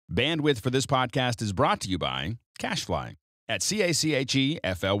Bandwidth for this podcast is brought to you by CacheFly at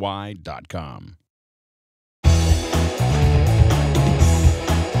CACHEFLY.com.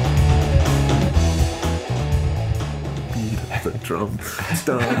 The drum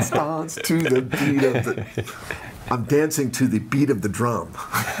dance to the beat of the... I'm dancing to the beat of the drum.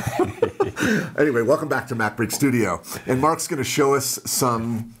 Anyway, welcome back to MacBreak Studio. And Mark's going to show us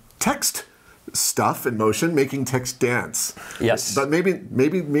some text stuff in motion, making text dance. Yes. But maybe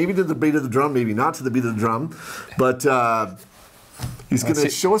to the beat of the drum, maybe not to the beat of the drum. But he's going to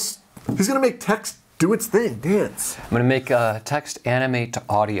show us, he's going to make text do its thing, dance. I'm going to make text animate to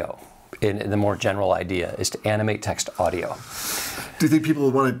audio. In the more general idea is to animate text audio. Do you think people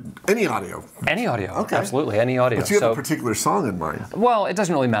would want any audio? Any audio, okay. Absolutely, any audio. But you have a particular song in mind. Well, it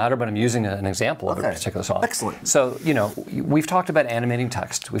doesn't really matter, but I'm using an example of a particular song. Excellent. So, you know, we've talked about animating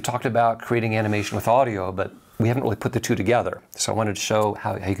text. We've talked about creating animation with audio, but we haven't really put the two together. So I wanted to show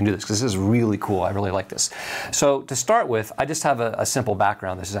how you can do this, because this is really cool. I really like this. So to start with, I just have a simple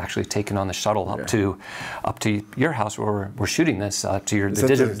background. This is actually taken on the shuttle up to your house where we're shooting this, to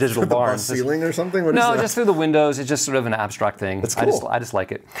the digital barn. The ceiling or something? What no, is that? just through the windows. It's just sort of an abstract thing. That's cool. I just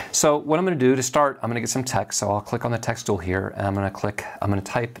like it. So what I'm going to do to start, I'm going to get some text. So I'll click on the text tool here, and I'm going to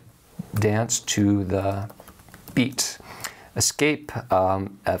type dance to the beat. Escape,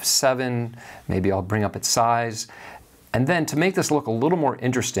 F7, maybe I'll bring up its size. And then to make this look a little more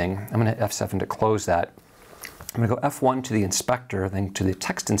interesting, I'm going to hit F7 to close that. I'm going to go F1 to the inspector, then to the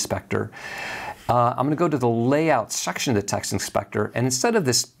text inspector. I'm going to go to the layout section of the text inspector, and instead of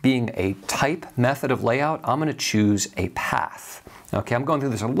this being a type method of layout, I'm going to choose a path. Okay, I'm going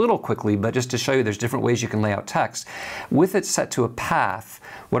through this a little quickly, but just to show you there's different ways you can lay out text. With it set to a path,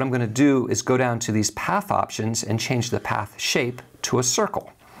 what I'm going to do is go down to these path options and change the path shape to a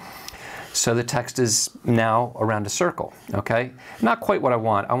circle. So the text is now around a circle, okay? Not quite what I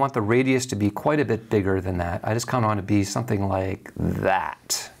want. I want the radius to be quite a bit bigger than that. I just kind of want to be something like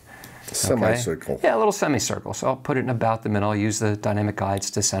that. Semicircle. Okay? Yeah, a little semicircle. So I'll put it in about the middle. I'll use the dynamic guides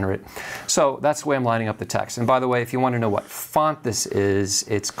to center it. So that's the way I'm lining up the text. And by the way, if you want to know what font this is,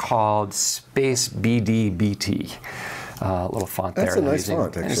 it's called Space BDBT. Little font there. That's a nice font,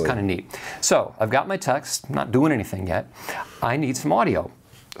 actually. And it's kind of neat. So I've got my text, not doing anything yet. I need some audio.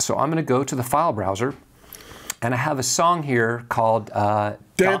 So I'm going to go to the file browser, and I have a song here called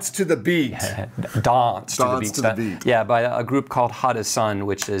Dance to the Beat. Dance to the Beat. Yeah, by a group called Hot as Sun,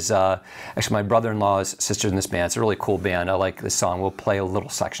 which is actually my brother-in-law's sister in this band. It's a really cool band. I like this song. We'll play a little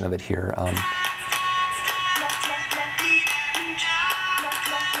section of it here.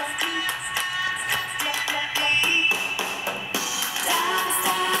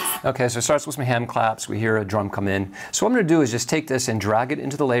 Okay, so it starts with some hand claps. We hear a drum come in. So what I'm going to do is just take this and drag it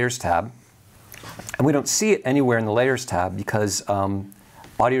into the Layers tab. And we don't see it anywhere in the Layers tab because audio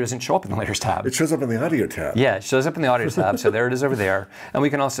doesn't show up in the Layers tab. It shows up in the Audio tab. Yeah, it shows up in the Audio tab, so there it is over there. And we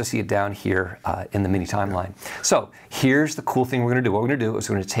can also see it down here in the mini timeline. So here's the cool thing we're going to do. What we're going to do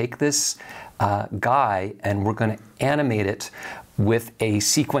is we're going to take this guy and we're going to animate it with a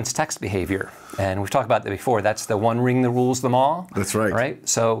sequence text behavior. And we've talked about that before. That's the one ring that rules them all. That's right. Right?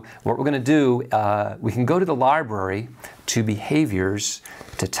 So what we're going to do, we can go to the library to behaviors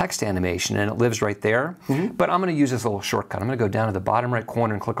to text animation, and it lives right there. But I'm going to use this little shortcut. I'm going to go down to the bottom right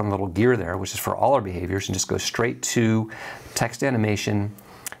corner and click on the little gear there, which is for all our behaviors, and just go straight to text animation,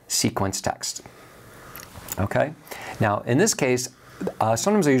 sequence text. Okay? Now, in this case,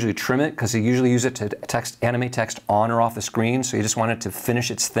 sometimes I usually trim it because I usually use it to animate text on or off the screen, so you just want it to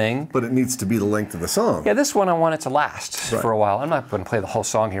finish its thing. But it needs to be the length of the song. Yeah, this one I want it to last for a while. I'm not going to play the whole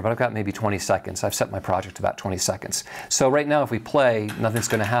song here, but I've got maybe 20 seconds. I've set my project to about 20 seconds. So right now if we play, nothing's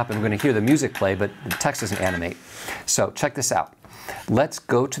going to happen. We're going to hear the music play, but the text doesn't animate. So check this out. Let's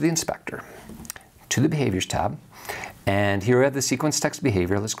go to the inspector, to the Behaviors tab. And here we have the sequence text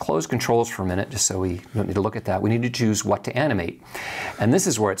behavior. Let's close controls for a minute just so we don't need to look at that. We need to choose what to animate. And this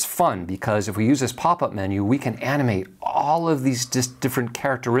is where it's fun, because if we use this pop-up menu, we can animate all of these different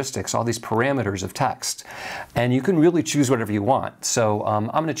characteristics, all these parameters of text. And you can really choose whatever you want. So I'm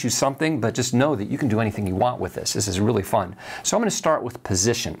going to choose something, but just know that you can do anything you want with this. This is really fun. So I'm going to start with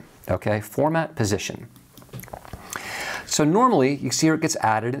position. Okay, format position. So normally, you see here it gets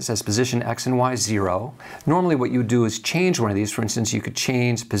added. It says position X and Y 0. Normally what you would do is change one of these. For instance, you could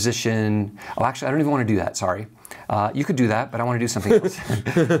change position. Oh, actually, I don't even want to do that. Sorry. You could do that, but I want to do something else.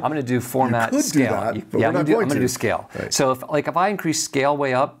 I'm going to do format scale. Yeah, I'm going to do scale. Right. So if I increase scale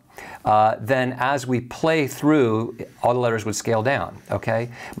way up, then as we play through, all the letters would scale down,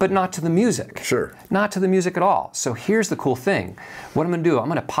 okay? But not to the music. Sure. Not to the music at all. So here's the cool thing. What I'm going to do, I'm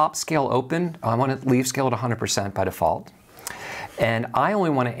going to pop scale open. I want to leave scale at 100% by default. And I only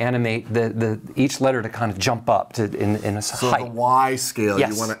want to animate each letter to kind of jump up in a So height. the Y scale,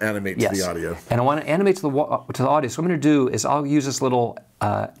 Yes. you want to animate to Yes. the audio. And I want to animate to the audio. So what I'm going to do is I'll use this little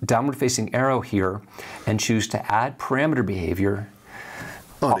downward-facing arrow here and choose to add parameter behavior.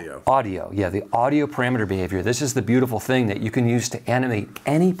 Audio. Audio, yeah, the audio parameter behavior. This is the beautiful thing that you can use to animate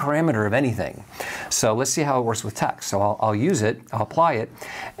any parameter of anything. So let's see how it works with text. So I'll use it, I'll apply it,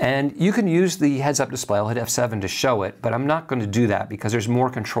 and you can use the heads-up display. I'll hit F7 to show it, but I'm not going to do that because there's more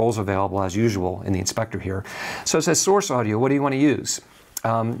controls available as usual in the inspector here. So it says source audio, what do you want to use?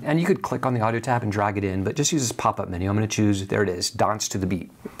 And you could click on the audio tab and drag it in, but just use this pop-up menu. I'm going to choose, there it is, dance to the beat.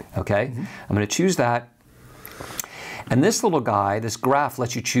 Okay? I'm going to choose that. And this little guy, this graph,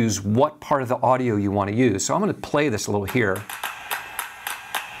 lets you choose what part of the audio you want to use. So I'm going to play this a little here.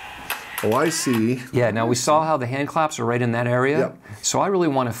 Oh, I see. Yeah, now we saw how the hand claps are right in that area. Yep. So I really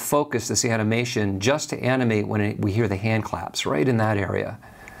want to focus this animation just to animate when we hear the hand claps, right in that area.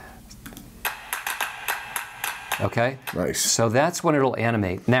 Okay? Nice. So that's when it'll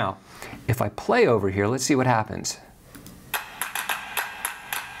animate. Now, if I play over here, let's see what happens.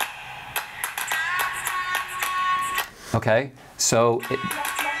 Okay, so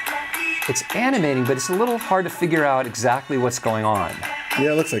it's animating, but it's a little hard to figure out exactly what's going on.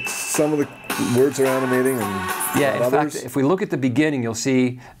 Yeah, it looks like some of the words are animating and yeah, in others. fact, if we look at the beginning, you'll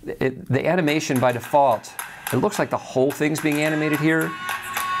see the animation by default, it looks like the whole thing's being animated here,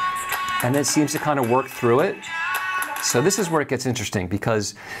 and it seems to kind of work through it. So this is where it gets interesting,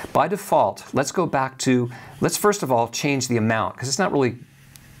 because by default, let's go back to, let's first of all change the amount, because it's not really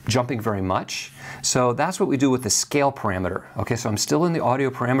jumping very much. So that's what we do with the scale parameter. Okay, so I'm still in the audio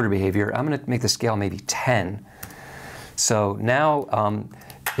parameter behavior. I'm going to make the scale maybe 10. So now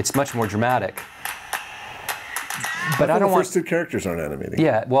it's much more dramatic. But I don't want... The first two characters aren't animating.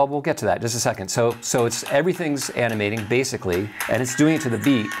 Yeah, well, we'll get to that in just a second. So it's everything's animating, basically, and it's doing it to the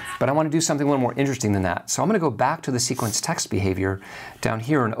beat, but I want to do something a little more interesting than that. So I'm going to go back to the sequence text behavior down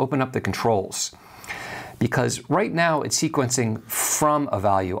here and open up the controls. Because right now it's sequencing from a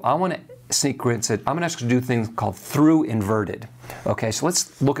value. I want to sequence it. I'm going to actually do things called through inverted. Okay, so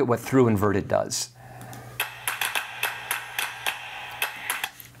let's look at what through inverted does.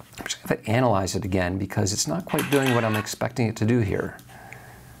 I'm just going to analyze it again because it's not quite doing what I'm expecting it to do here.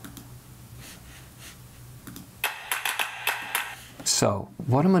 So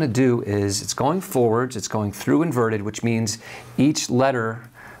what I'm going to do is it's going forwards, it's going through inverted, which means each letter,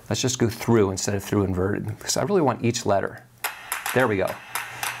 let's just go through instead of through inverted, because I really want each letter. There we go.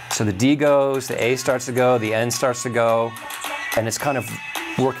 So the D goes, the A starts to go, the N starts to go, and it's kind of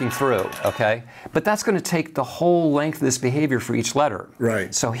working through, okay? But that's going to take the whole length of this behavior for each letter.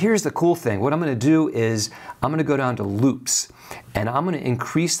 Right. So here's the cool thing. What I'm going to do is I'm going to go down to loops, and I'm going to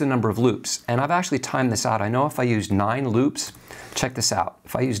increase the number of loops. And I've actually timed this out. I know if I use 9 loops, check this out.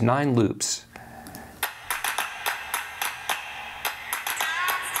 If I use 9 loops,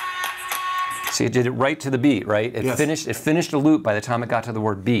 see, it did it right to the beat, right? It Yes. finished a loop by the time it got to the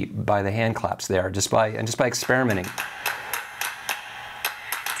word beat by the hand claps there, just by experimenting.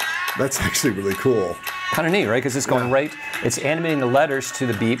 That's actually really cool. Kind of neat, right? Because it's going right, it's animating the letters to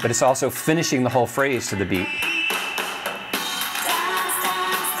the beat, but it's also finishing the whole phrase to the beat.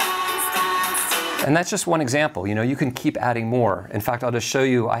 And that's just one example. You know, you can keep adding more. In fact, I'll just show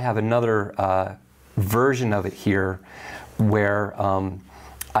you, I have another version of it here where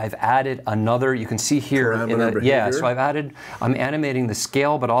I've added another, you can see here, so I'm animating the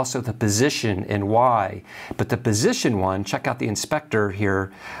scale, but also the position in Y. But the position one, check out the inspector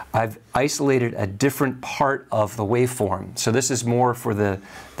here, I've isolated a different part of the waveform. So this is more for the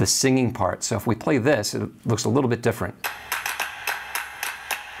singing part. So if we play this, it looks a little bit different.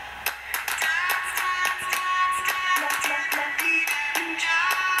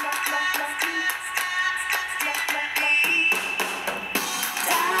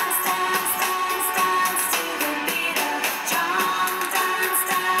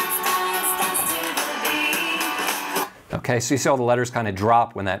 Okay, so you see all the letters kind of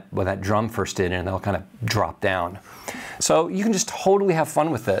drop when that drum first did, and they'll kind of drop down. So you can just totally have fun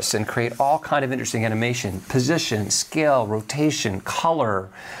with this and create all kind of interesting animation, position, scale, rotation, color,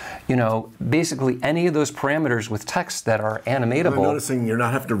 you know, basically any of those parameters with text that are animatable. I'm noticing you're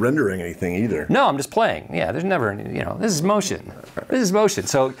not having to render anything either. No, I'm just playing. Yeah, there's never any, you know, this is motion. This is motion.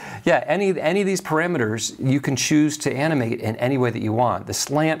 So yeah, any of these parameters you can choose to animate in any way that you want. The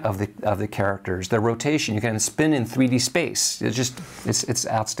slant of the characters, the rotation, you can spin in 3D space. It's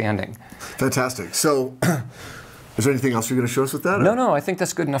outstanding. Fantastic. So is there anything else you're going to show us with that? No, I think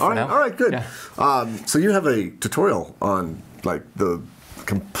that's good enough for now. All right, good. Yeah. So you have a tutorial on like the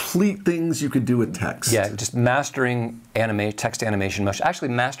complete things you could do with text. Yeah, just mastering text animation motion. Actually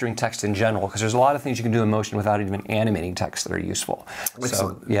mastering text in general, because there's a lot of things you can do in motion without even animating text that are useful.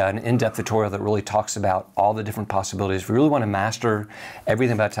 Excellent. So yeah, an in-depth tutorial that really talks about all the different possibilities. If you really want to master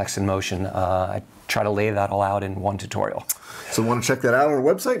everything about text in motion, I try to lay that all out in one tutorial. So want to check that out on our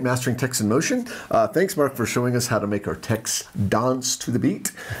website, Mastering Text in Motion. Thanks, Mark, for showing us how to make our text dance to the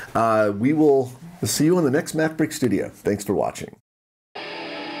beat. We will see you on the next MacBreak Studio. Thanks for watching.